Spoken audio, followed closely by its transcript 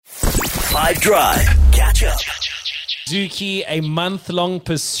5 Drive. Catch up. Zuki, a month-long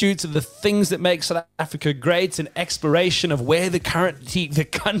pursuit of the things that make South Africa great, an exploration of where the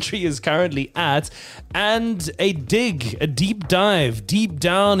country is currently at, and a deep dive, deep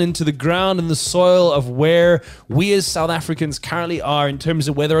down into the ground and the soil of where we as South Africans currently are in terms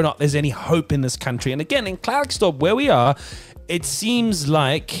of whether or not there's any hope in this country. And again, in Kelrksdorp, where we are, it seems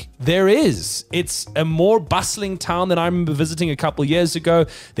like there is. It's a more bustling town than I remember visiting a couple of years ago.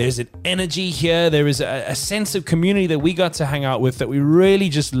 There's an energy here. There is a sense of community that we got to hang out with that we really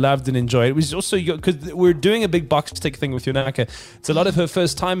just loved and enjoyed. It was also because we're doing a big box tick thing with Yonaka. It's a lot of her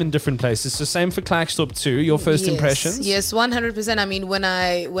first time in different places. So same for Kelrksdorp too. Your first impressions? Yes, 100%. I mean, when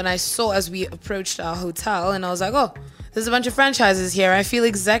I saw as we approached our hotel, and I was like, oh, there's a bunch of franchises here. I feel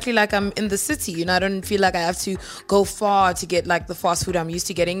exactly like I'm in the city. You know, I don't feel like I have to go far to get like the fast food I'm used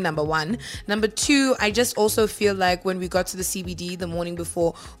to getting, number one. Number two, I just also feel like when we got to the CBD the morning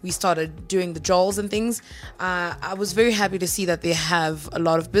before we started doing the jolls and things, I was very happy to see that they have a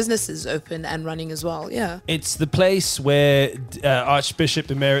lot of businesses open and running as well. Yeah. It's the place where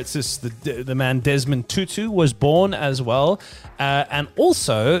Archbishop Emeritus, the man Desmond Tutu, was born as well. And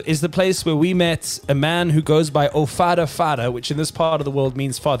also is the place where we met a man who goes by Oufadafada, which in this part of the world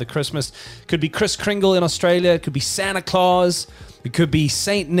means Father Christmas. Could be Kris Kringle in Australia. It could be Santa Claus. It could be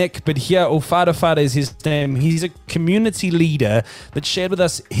Saint Nick. But here, Oufadafada is his name. He's a community leader that shared with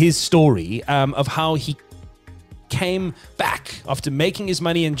us his story of how he came back after making his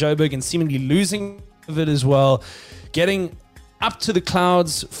money in Joburg and seemingly losing it as well, getting up to the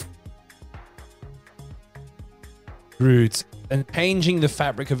clouds roots and changing the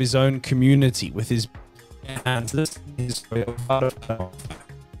fabric of his own community with his hands. This is story of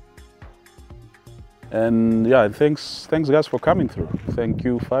and yeah, thanks guys for coming through. Thank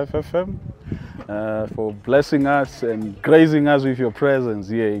you 5FM for blessing us and gracing us with your presence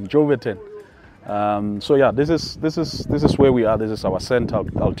here in Joburg. So yeah, this is where we are. This is our center.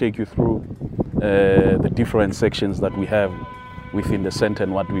 I'll take you through the different sections that we have within the center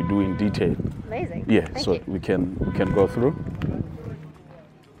and what we do in detail. Amazing. Yeah, Thank so you. we can go through.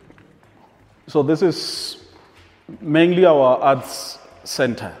 So this is mainly our arts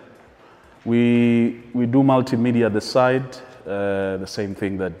center. We do multimedia at the side, the same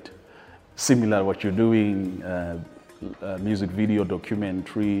thing that similar what you're doing, music video,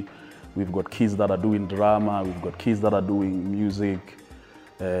 documentary. We've got kids that are doing drama. We've got kids that are doing music,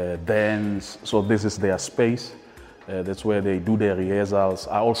 dance. So this is their space. That's where they do their rehearsals.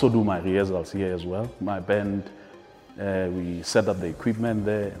 I also do my rehearsals here as well. My band, we set up the equipment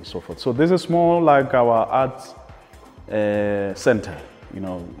there and so forth. So this is more like our arts center, you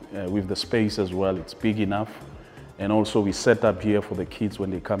know, with the space as well. It's big enough. And also we set up here for the kids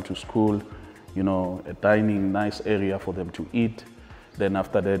when they come to school, you know, a dining, nice area for them to eat. Then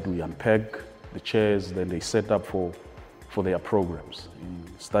after that, we unpack the chairs, then they set up for their programs,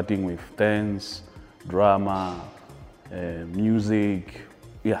 starting with dance, drama, music.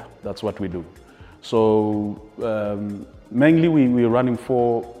 Yeah, that's what we do. So mainly we're running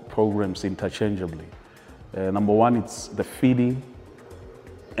 4 programs interchangeably. Number one, it's the feeding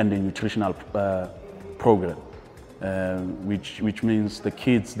and the nutritional program, which means the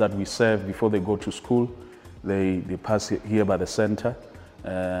kids that we serve before they go to school, they pass here by the center,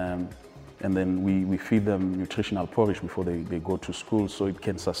 and then we feed them nutritional porridge before they go to school, so it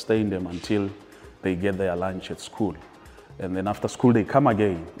can sustain them until they get their lunch at school. And then after school, they come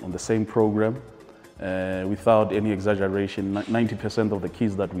again on the same program. Without any exaggeration, 90% of the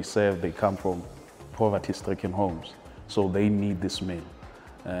kids that we serve, they come from poverty-stricken homes. So they need this meal.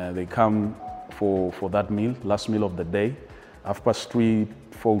 They come for that meal, last meal of the day. 3:30,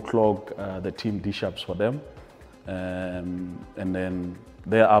 4 o'clock, the team dish ups for them. And then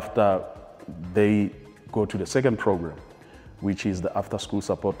thereafter, they go to the second program, which is the after-school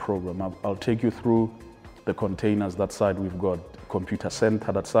support program. I'll take you through the containers that side. We've got computer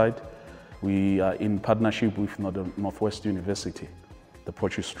center that side. We are in partnership with Northwest University, the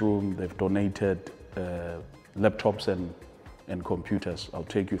Potchefstroom. They've donated laptops and computers. I'll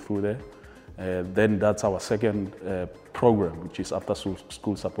take you through there. Then that's our second program, which is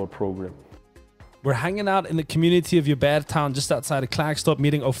after-school support program. We're hanging out in the community of Joburg town just outside of Kelrksdorp,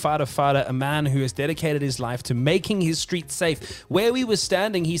 meeting Oufadafada, a man who has dedicated his life to making his streets safe. Where we were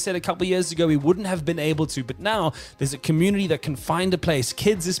standing, he said a couple of years ago we wouldn't have been able to, but now there's a community that can find a place,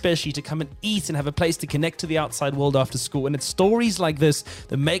 kids especially, to come and eat and have a place to connect to the outside world after school. And it's stories like this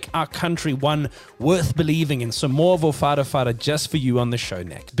that make our country one worth believing in. So more of Oufadafada just for you on the show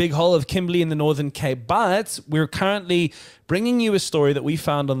next. Big hole of Kimberley in the Northern Cape, but we're currently bringing you a story that we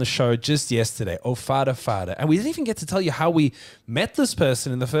found on the show just yesterday, Oufadafada. And we didn't even get to tell you how we met this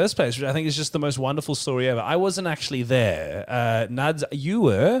person in the first place, which I think is just the most wonderful story ever. I wasn't actually there. Nads, you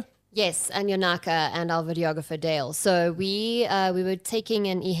were? Yes, and Yonaka and our videographer Dale. So we were taking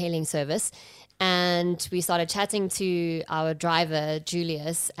an e-hailing service, and we started chatting to our driver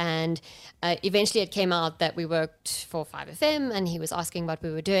Julius, and eventually it came out that we worked for 5FM, and he was asking what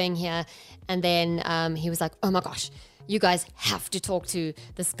we were doing here, and then he was like, "Oh my gosh, you guys have to talk to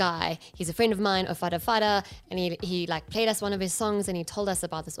this guy. He's a friend of mine, Oufadafada," and he like played us one of his songs, and he told us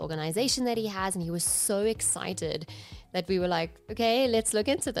about this organization that he has, and he was so excited that we were like, okay, let's look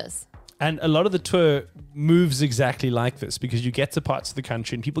into this. And a lot of the tour moves exactly like this, because you get to parts of the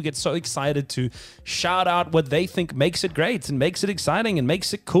country and people get so excited to shout out what they think makes it great and makes it exciting and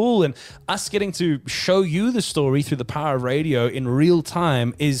makes it cool. And us getting to show you the story through the power of radio in real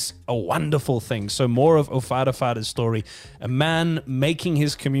time is a wonderful thing. So more of Oufadafada's story, a man making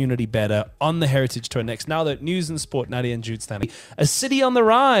his community better on the Heritage Tour next. Now that News and Sport, Nadia and Jude Stanley, a city on the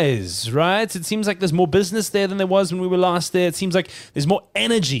rise, right? It seems like there's more business there than there was when we were last there. It seems like there's more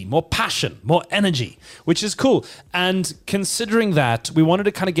energy, more passion, more energy, which is cool. And considering that, we wanted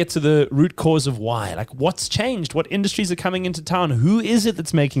to kind of get to the root cause of why. Like, what's changed? What industries are coming into town? Who is it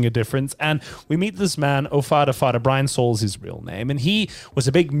that's making a difference? And we meet this man, Oufadafada. Brian Saul's his real name. And he was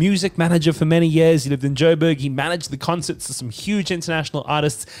a big music manager for many years. He lived in Joburg. He managed the concerts of some huge international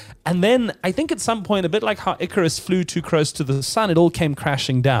artists. And then I think at some point, a bit like how Icarus flew too close to the sun, it all came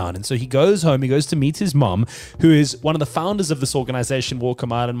crashing down. And so he goes home. He goes to meet his mom, who is one of the founders of this organization, Walk a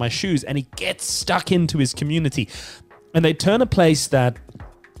Mile in My Shoes. And he gets stuck into his community. And they turn a place that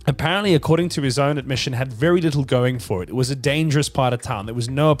apparently, according to his own admission, had very little going for it. It was a dangerous part of town. There was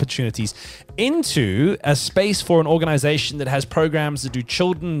no opportunities, into a space for an organization that has programs that do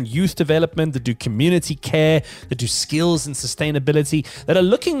children, youth development, that do community care, that do skills and sustainability, that are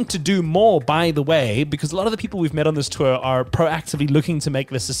looking to do more, by the way, because a lot of the people we've met on this tour are proactively looking to make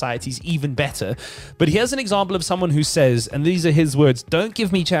their societies even better. But here's an example of someone who says, and these are his words, "Don't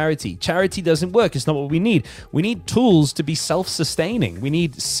give me charity. Charity doesn't work. It's not what we need. We need tools to be self-sustaining. We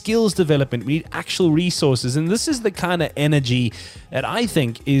need skills development. We need actual resources." And this is the kind of energy that I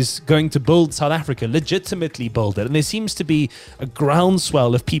think is going to build South Africa, legitimately build it. And there seems to be a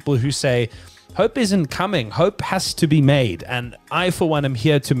groundswell of people who say, hope isn't coming. Hope has to be made. And I, for one, am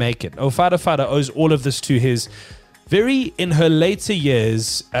here to make it. Oufadafada owes all of this to his very, in her later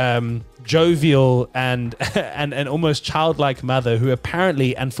years, jovial and almost childlike mother, who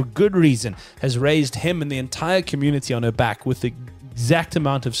apparently, and for good reason, has raised him and the entire community on her back with the exact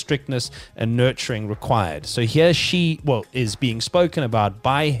amount of strictness and nurturing required. So here she, is being spoken about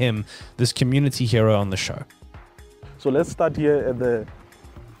by him, this community hero on the show. So let's start here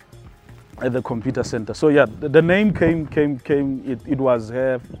at the computer center. So yeah, the name came. It was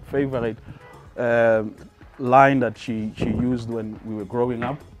her favorite line that she used when we were growing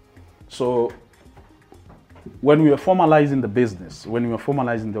up. So when we were formalizing the business, when we were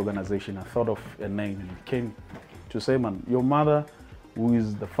formalizing the organization, I thought of a name, and it came to say, man, your mother, who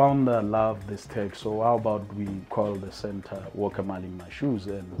is the founder, loved this tech, so how about we call the center Walk a Mile in My Shoes?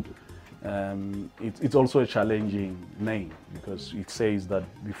 And it's also a challenging name, because it says that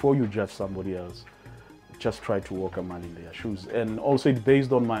before you judge somebody else, just try to walk a mile in their shoes. And also it's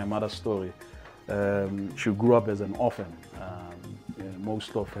based on my mother's story. She grew up as an orphan.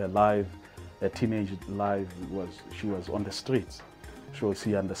 Most of her life, her teenage life, she was on the streets. So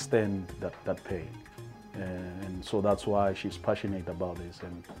she understands that pain. And so that's why she's passionate about this.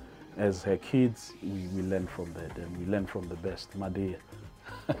 And as her kids, we learn from that, and we learn from the best. My dear.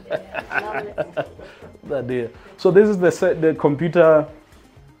 Yeah, so this is the computer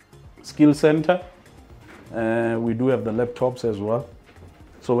skill center. We do have the laptops as well.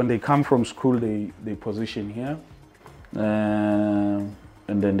 So when they come from school, they position here, and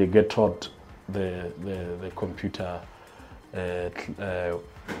then they get taught the computer.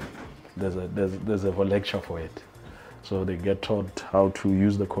 There's a lecture for it. So they get taught how to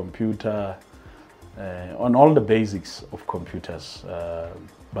use the computer, on all the basics of computers.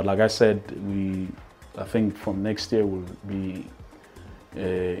 But like I said, I think from next year we'll be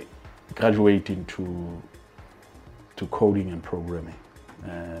graduating to coding and programming,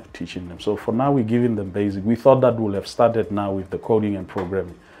 teaching them. So for now we're giving them basic. We thought that would have started now with the coding and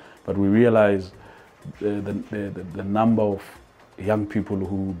programming, but we realized the number of young people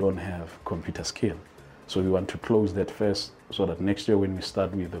who don't have computer skill. So we want to close that first, so that next year when we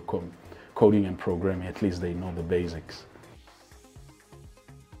start with the coding and programming, at least they know the basics.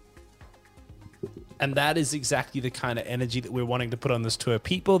 And that is exactly the kind of energy that we're wanting to put on this tour.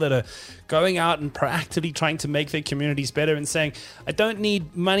 People that are going out and proactively trying to make their communities better and saying, I don't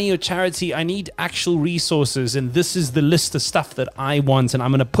need money or charity, I need actual resources. And this is the list of stuff that I want. And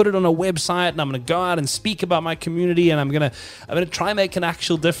I'm going to put it on a website and I'm going to go out and speak about my community and I'm going to try and make an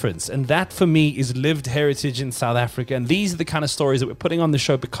actual difference. And that for me is lived heritage in South Africa. And these are the kind of stories that we're putting on the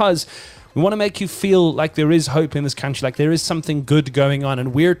show because we want to make you feel like there is hope in this country, like there is something good going on.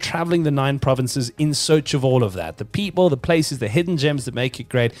 And we're traveling the 9 provinces in search of all of that. The people, the places, the hidden gems that make it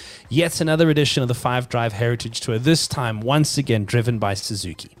great. Yet another edition of the 5 Drive Heritage Tour, this time once again driven by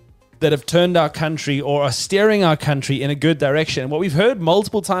Suzuki, that have turned our country or are steering our country in a good direction. What we've heard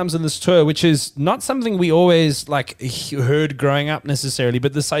multiple times in this tour, which is not something we always heard growing up necessarily,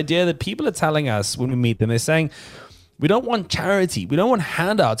 but this idea that people are telling us when we meet them, they're saying, we don't want charity. We don't want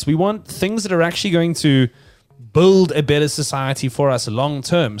handouts. We want things that are actually going to build a better society for us long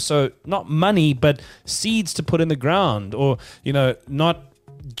term. So not money, but seeds to put in the ground, or, not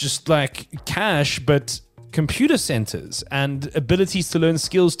just like cash, but computer centers and abilities to learn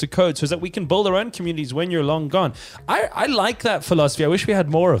skills to code so that we can build our own communities when you're long gone. I like that philosophy. I wish we had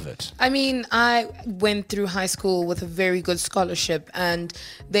more of it. I mean, I went through high school with a very good scholarship, and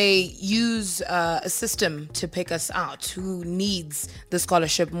they use a system to pick us out who needs the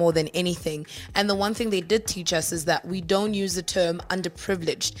scholarship more than anything. And the one thing they did teach us is that we don't use the term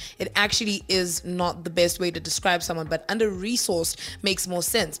underprivileged. It actually is not the best way to describe someone, but under-resourced makes more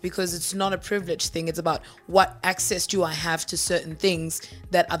sense because it's not a privilege thing. It's about what access do I have to certain things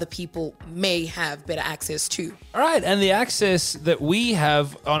that other people may have better access to. All right, and the access that we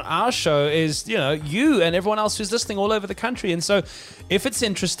have on our show is, you and everyone else who's listening all over the country. And so if it's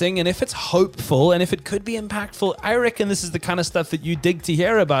interesting and if it's hopeful and if it could be impactful, I reckon this is the kind of stuff that you dig to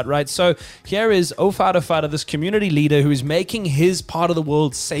hear about, right? So here is Oufadafada, this community leader who is making his part of the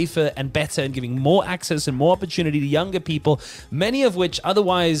world safer and better and giving more access and more opportunity to younger people, many of which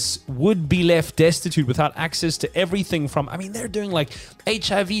otherwise would be left destitute without access to everything from, they're doing like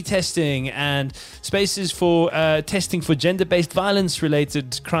HIV testing and spaces for testing for gender-based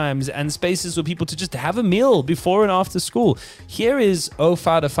violence-related crimes and spaces for people to just have a meal before and after school. Here is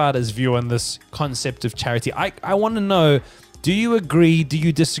Oufadafada's view on this concept of charity. I want to know, do you agree? Do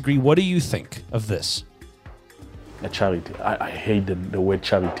you disagree? What do you think of this? A charity. I hate the word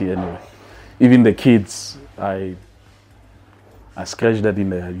charity anyway. Even the kids, I scratch that in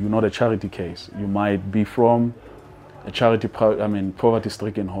there. You're not a charity case. You might be from a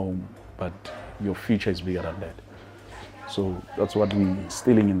poverty-stricken home, but your future is bigger than that. So that's what we're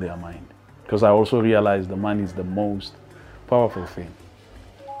instilling in their mind. Because I also realize the money is the most powerful thing.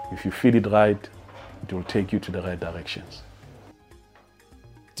 If you feed it right, it will take you to the right directions.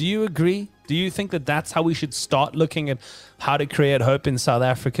 Do you agree? Do you think that that's how we should start looking at how to create hope in South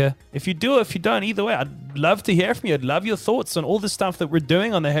Africa? If you do, if you don't, either way, I'd love to hear from you. I'd love your thoughts on all the stuff that we're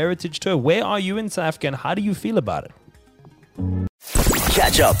doing on the Heritage Tour. Where are you in South Africa and how do you feel about it?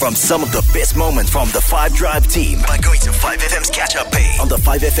 Catch up from some of the best moments from the 5 Drive team by going to 5FM's catch-up page on the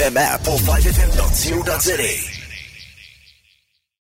 5FM app or 5FM.co.za.